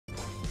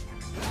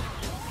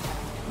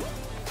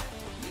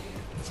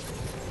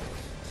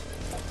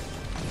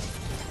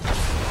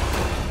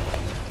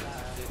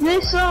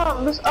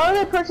this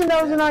other person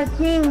that was in our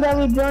team that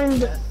we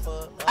joined.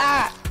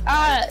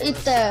 Eat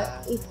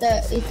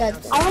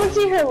that. I want to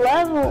see her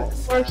level,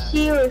 or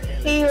she or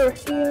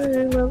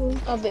her level.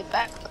 I'll be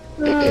back.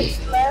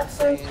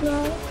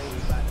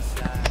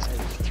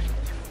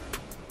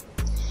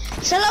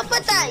 Shut up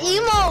with that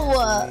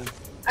emo.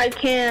 I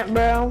can't,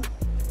 bro.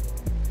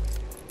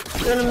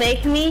 You wanna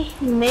make me?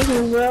 You make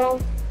me, bro.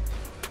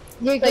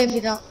 You're gay if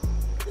you don't.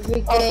 You're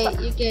gay.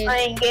 You're gay. I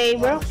ain't gay,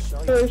 bro.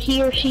 Or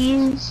he or she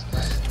is.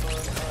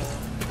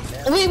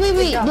 Wait.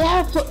 They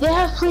have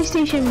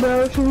PlayStation,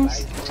 bro. Can you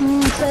say?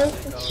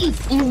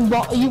 No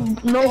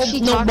balls if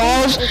you don't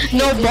text,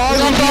 no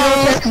balls.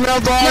 No,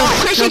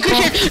 Christian,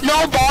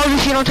 no balls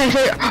if you don't text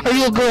her. Are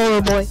you a girl or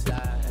a boy?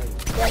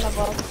 Yeah,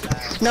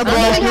 No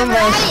balls.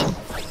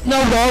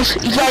 No balls.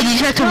 Yeah, you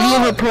just have to view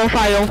her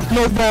profile.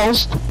 No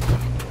balls.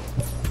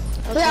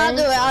 Okay. I'll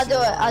do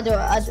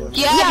it.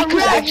 Yeah,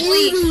 because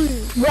actually,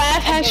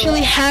 Raph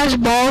actually has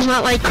balls,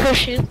 not like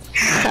Christian.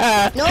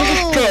 No,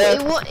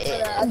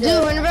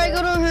 dude. Whenever I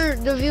go to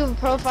the view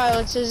profile,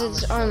 it says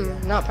it's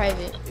not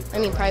private. I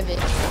mean private.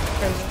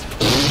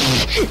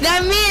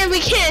 That means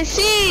we can't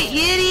see it,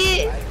 you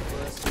idiot.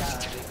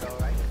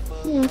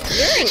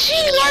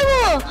 She's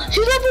level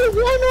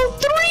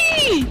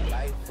 103.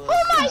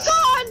 Oh my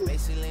god.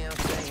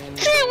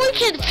 See, we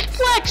can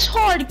flex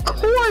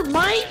hardcore,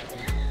 Mike.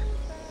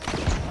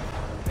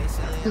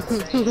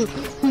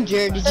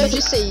 Jared, did you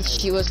just say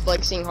she was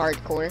flexing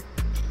hardcore?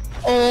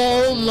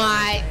 Oh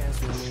my.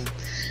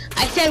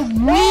 I said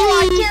we.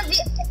 I can't be.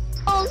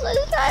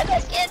 I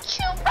can't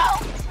shoot, bro.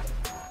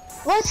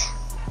 What?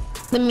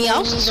 The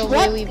meows?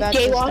 What?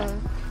 Gay walk?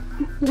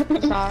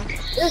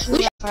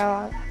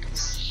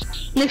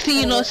 Next thing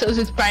you know, it says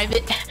it's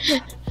private.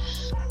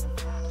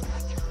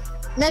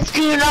 Next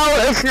thing you know,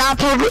 it's not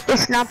public.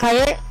 It's not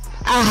private.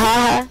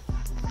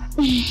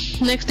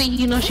 Next thing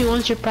you know, she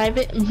wants your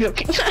private. I'm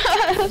joking.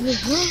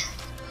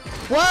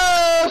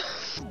 Whoa!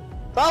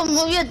 Bro,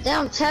 move your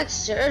damn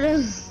text,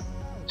 Jordan.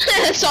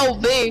 It's so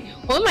big.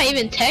 What am I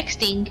even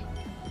texting?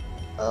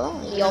 Oh,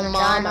 your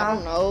mom, I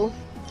don't know.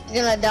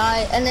 You're gonna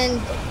die, and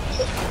then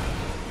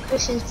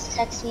Christian's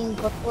texting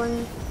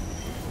Brooklyn.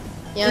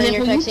 Yeah, and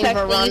you're texting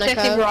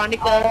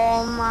Veronica.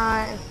 Oh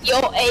my.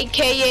 Yo,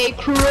 AKA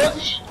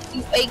Crush.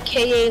 You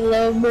AKA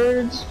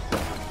Lovebirds.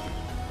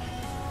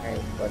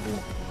 Alright, buddy.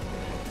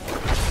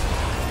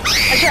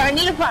 Okay, I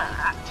need to find.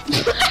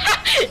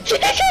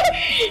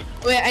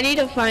 Wait, I need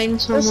to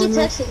find someone.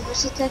 Where's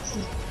she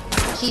texting?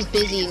 She's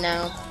busy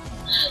now.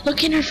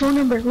 Look in her phone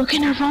number.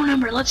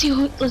 Let's see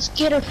who. Let's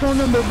get her phone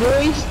number,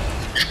 boys.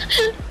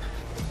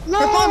 No.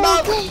 Her phone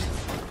number.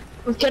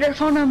 Let's get her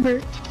phone number.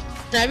 Do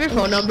I have your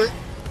phone number?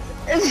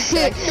 Your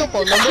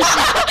phone number.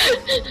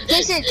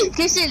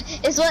 Christian,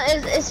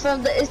 it's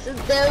from the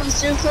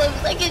strip club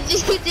like a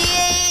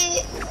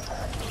GTA.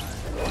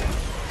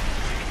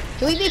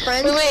 Can we be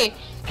friends? Wait.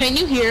 Can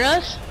you hear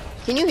us?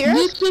 Can you hear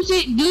us? Do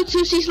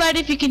 2C slide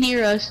if you can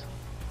hear us.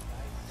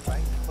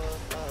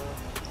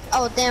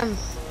 Oh damn.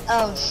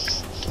 Well,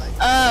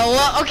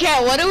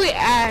 okay. What do we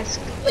ask?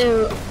 I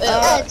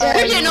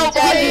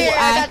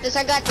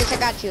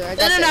got you.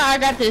 No, I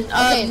got this.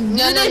 Okay, do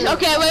this. No.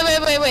 Okay,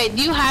 wait.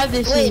 Do you have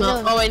this emo?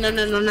 No. Oh wait, no,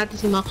 not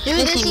this emo. Do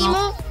this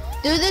emo.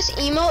 Do this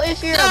emo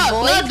if you're a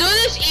boy. No, do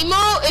this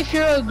emo if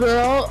you're a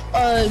girl.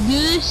 Do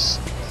this.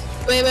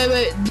 Wait.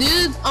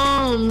 Do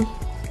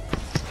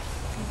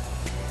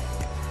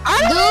I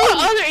don't know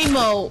other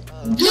emo.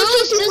 Do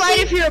this slide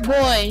if you're a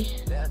boy.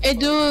 And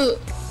do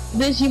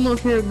this emo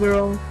if you're a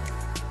girl.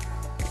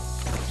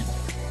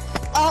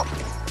 Oh.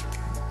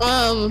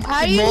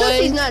 How do you know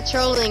she's not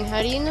trolling?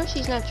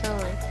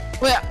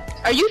 Wait,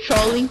 are you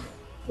trolling?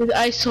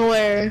 I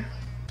swear.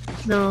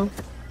 No.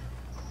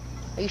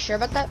 Are you sure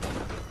about that?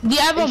 Do you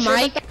have a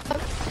mic?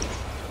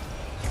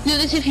 Do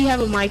this if you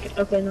have a mic.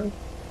 Okay, no.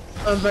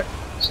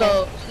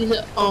 So she's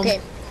a,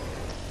 okay.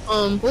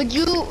 Would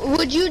you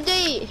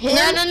date him?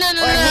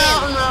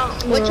 No.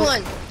 Which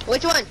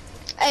one?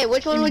 Hey,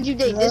 which one would you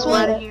date? This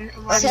one?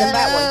 Or the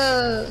fat one?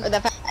 Or the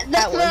fat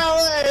one?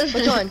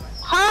 Which one?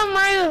 How am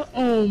I?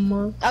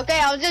 Okay,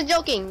 I was just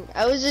joking.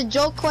 I was a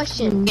joke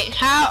question.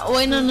 How?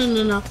 Wait,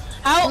 no.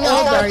 How old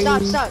are you?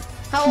 Stop.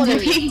 How old are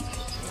you?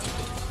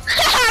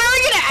 How are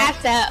we gonna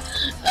ask that?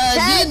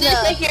 Do this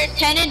if you're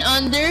 10 and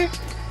under.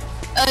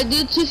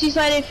 Do 2C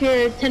slide if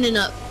you're 10 and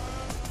up.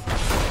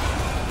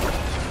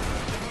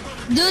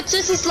 Do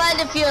 2C slide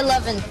if you're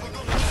 11.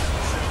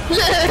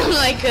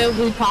 Like it would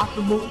be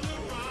possible.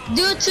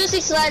 Do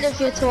 2C slide if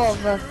you're 12.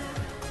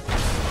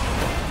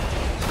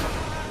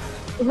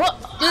 What?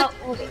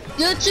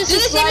 Do 2C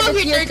slide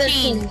if you're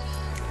 13.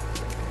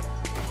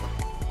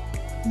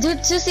 Do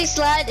 2C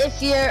slide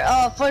if you're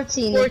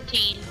 14.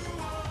 14.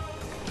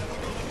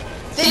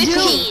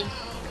 15.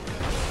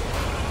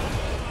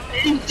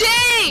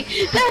 Dang!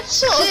 That's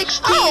so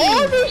 16.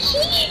 How old is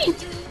she?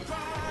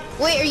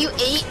 Wait, are you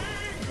 8?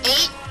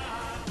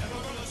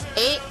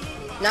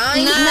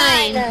 9?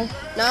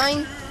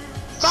 9.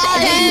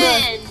 5.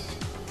 10.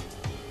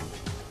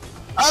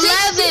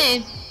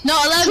 11. No,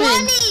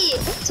 11.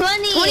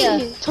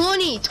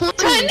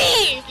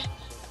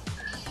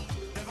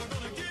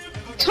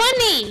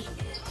 20.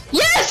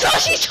 Yes, oh,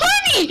 she's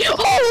 20.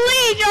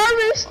 Holy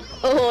Jarvis.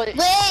 Oh,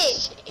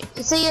 wait.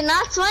 So you're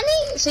not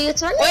 20? So you're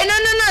 20? Wait, no.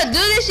 Do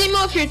this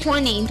emo if you're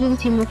 20. Do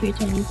this emo if you're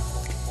 20.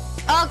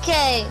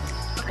 Okay.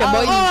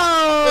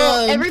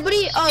 Oh,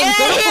 everybody, go to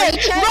party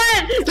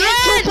chat.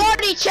 Run!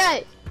 Party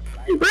chat.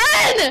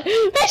 Run!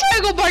 Make sure I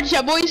go party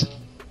chat, boys.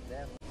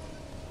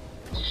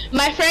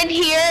 My friend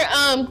here,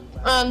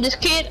 this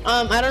kid,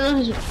 I don't know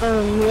his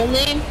real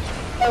name,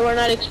 we're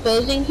not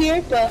exposing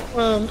here, but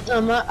I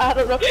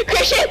don't know.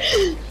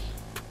 Christian!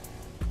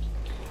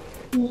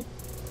 Do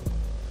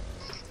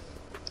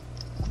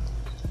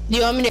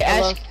you want me to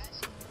ask?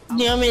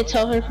 Do you want me to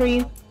tell her for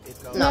you?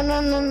 No.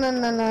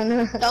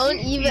 Don't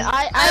even.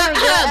 I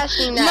regret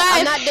asking that.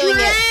 I'm not doing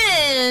it.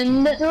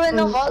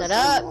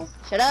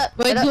 Shut up.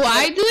 Wait, do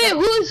I do it?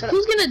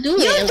 Who's gonna do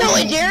it? You do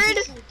it, Jared.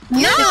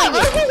 No,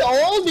 he's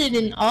older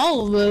than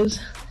all of us.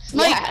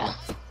 Yeah.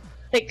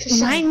 Like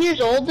 9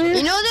 years older.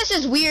 You know this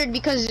is weird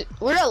because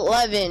we're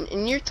 11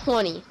 and you're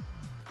 20.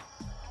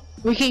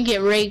 We can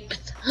get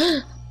raped.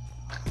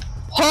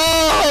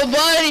 Oh,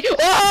 buddy!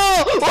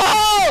 Whoa!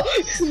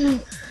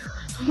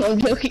 I'm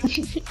joking.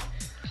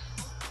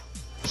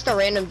 Just a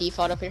random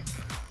default up here.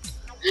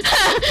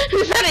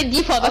 It's not a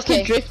default. That's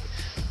a drift.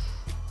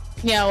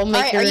 Yeah, we'll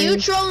make it. Are you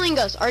trolling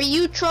us? Are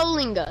you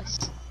trolling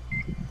us?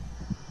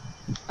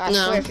 I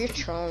swear if you're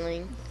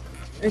trolling.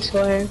 I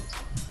swear.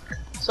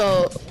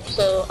 So,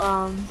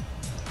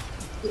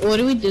 what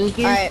do we do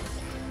here? Alright.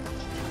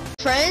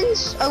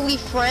 Friends? Are we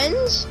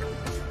friends?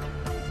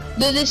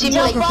 Do this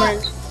email for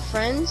friends.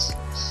 Friends?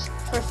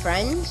 For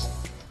friends?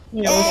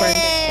 Yeah, we're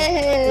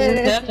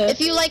friends. If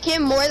you like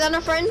him more than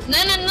a friend? No.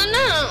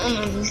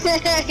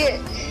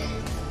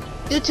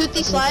 Do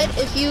Toothy slide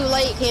if you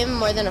like him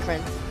more than a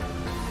friend.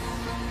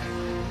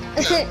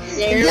 There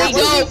we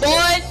go,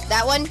 boys.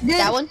 That one. This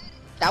Right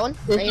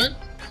one?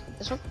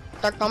 This one?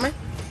 Dark Bomber?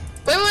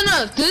 Wait,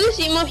 no. Do this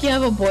email if you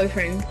have a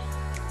boyfriend.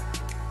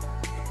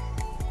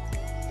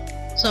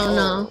 So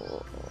no.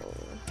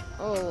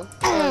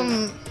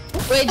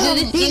 Wait, do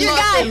this email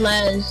for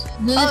Les.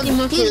 Do this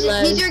email for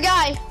Les. He's your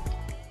guy.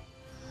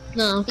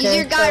 No, okay. He's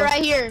your guy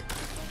right here.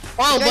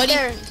 Oh, right buddy.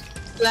 there.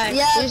 Like,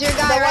 yeah, he's your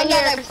guy right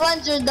here.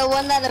 The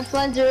one that I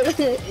plunger.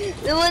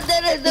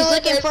 He's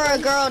looking for a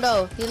girl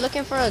though. He's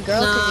looking for a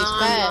girl because he's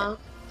fat. No.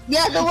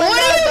 Yeah, the one.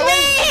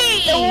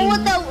 The one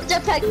with the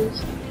jetpack.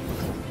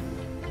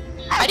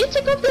 I didn't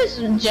take off this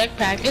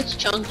jetpack. It's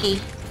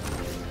chunky.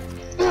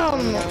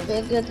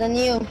 Bigger than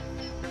you.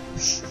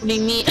 What do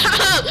you mean?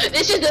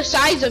 This is the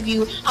size of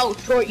you. How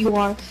short you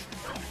are.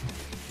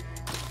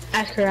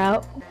 Ask her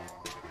out.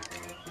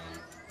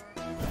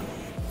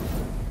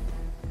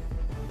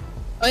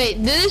 Wait,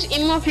 do this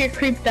email if you're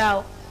creeped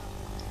out.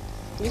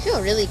 You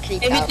feel really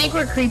creeped out. If you out. think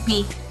we're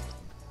creepy.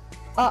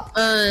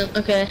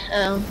 Okay.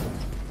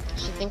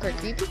 You think we're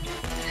creepy?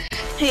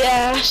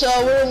 Yeah, so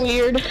we're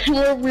weird.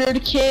 We're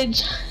weird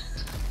kids.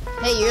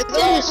 Hey, you're the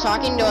one who's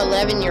talking to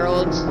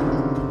 11-year-olds. Is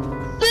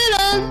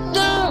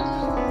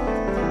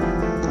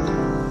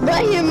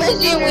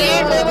it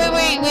weird?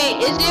 Wait.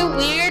 Is it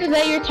weird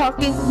that you're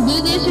talking?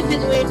 Do this if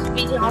it's weird to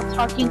be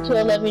talking to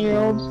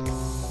 11-year-olds.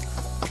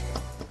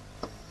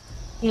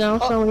 No,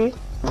 it's not weird.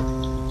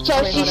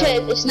 So she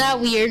said it's not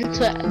weird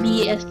to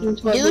be asking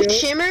 12-year-olds. Do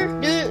Shimmer?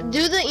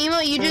 Do the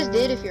email you just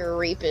did if you're a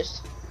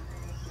rapist.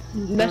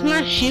 That's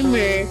not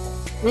Shimmer.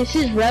 This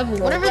is Revel.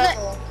 Whatever that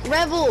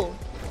Revel.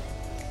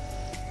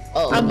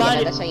 Oh, I'm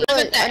about that's how you.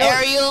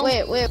 Ariel.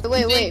 Wait.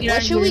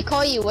 What should we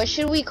call you? What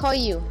should we call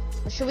you?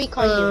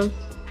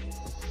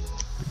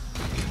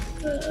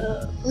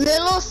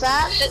 Little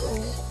Fat?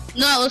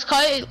 No, let's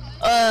call it.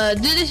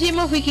 Do this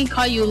email if we can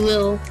call you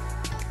Lil.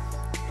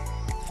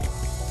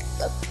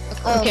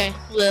 Okay,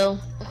 Lil.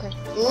 Okay.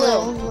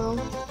 Lil.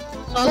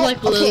 Sounds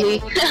like Lily.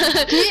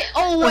 Get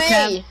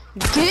away!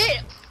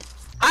 Okay.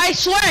 I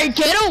swear,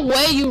 get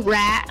away, you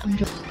rat.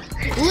 Lil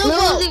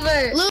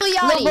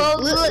Yachty.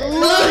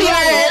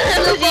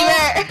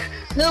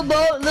 Lil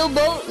boat.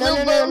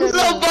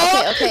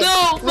 Okay.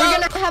 We're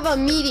gonna have a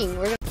meeting.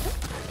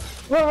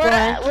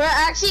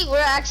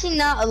 We're actually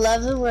not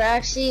 11. We're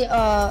actually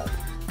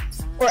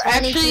We're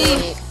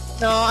actually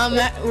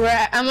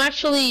I'm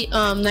actually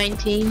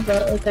 19,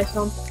 but like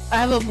I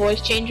have a voice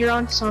changer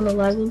on to sound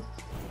 11.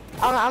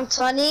 I'm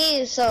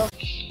 20, so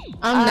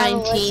I'm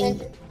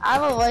 19. I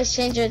have a voice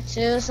changer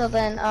too. So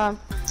then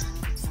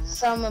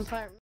some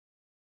apartment.